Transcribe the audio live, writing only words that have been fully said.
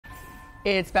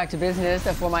It's back to business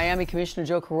for Miami Commissioner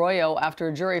Joe Carollo after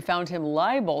a jury found him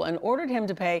liable and ordered him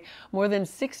to pay more than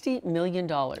 $60 million.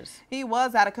 He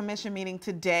was at a commission meeting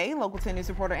today. Local 10 News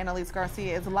reporter Annalise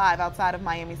Garcia is live outside of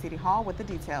Miami City Hall with the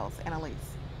details. Annalise.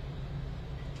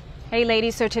 Hey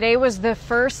ladies, so today was the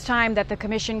first time that the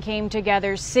commission came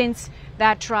together since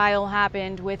that trial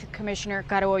happened with Commissioner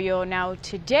Carollo. Now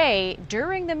today,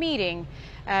 during the meeting,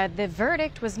 the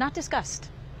verdict was not discussed.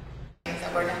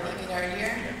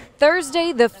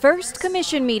 Thursday, the first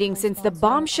commission meeting since the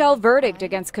bombshell verdict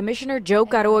against Commissioner Joe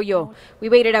Carollo. We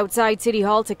waited outside City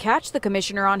Hall to catch the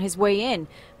commissioner on his way in,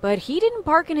 but he didn't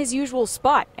park in his usual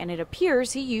spot, and it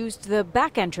appears he used the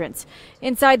back entrance.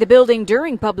 Inside the building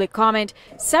during public comment,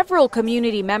 several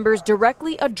community members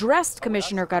directly addressed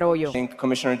Commissioner Carollo. I think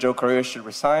Commissioner Joe Carollo should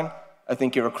resign. I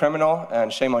think you're a criminal,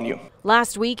 and shame on you.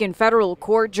 Last week in federal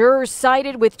court, jurors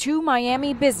sided with two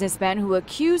Miami businessmen who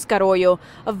accused Carollo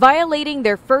of violating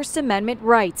their First Amendment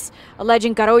rights,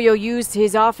 alleging Carollo used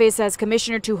his office as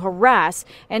commissioner to harass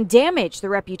and damage the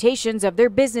reputations of their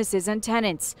businesses and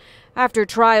tenants. After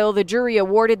trial, the jury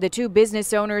awarded the two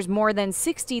business owners more than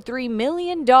 $63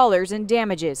 million in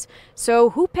damages. So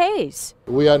who pays?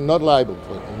 We are not liable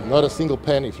for it. Not a single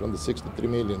penny from the $63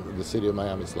 million the city of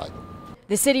Miami is liable.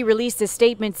 The city released a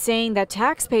statement saying that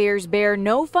taxpayers bear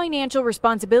no financial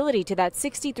responsibility to that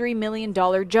 $63 million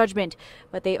judgment,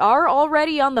 but they are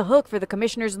already on the hook for the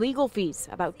commissioner's legal fees,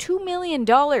 about $2 million.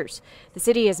 The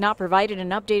city has not provided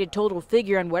an updated total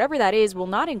figure, and whatever that is will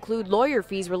not include lawyer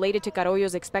fees related to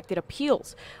Carollo's expected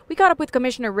appeals. We caught up with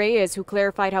Commissioner Reyes, who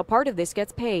clarified how part of this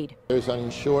gets paid. There's an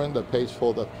insurance that pays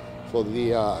for the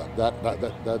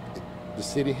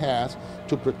city has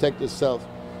to protect itself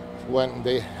when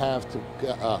they have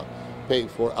to pay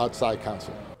for outside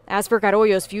counsel. As for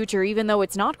Carollo's future, even though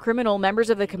it's not criminal, members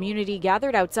of the community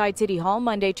gathered outside City Hall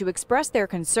Monday to express their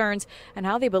concerns and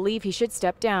how they believe he should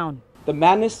step down. The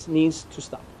madness needs to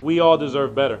stop. We all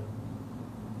deserve better.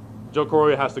 Joe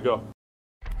Carollo has to go.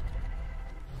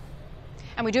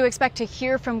 And we do expect to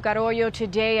hear from Carollo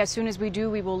today. As soon as we do,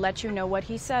 we will let you know what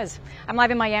he says. I'm live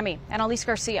in Miami. Annalise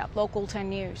Garcia, Local 10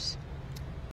 News.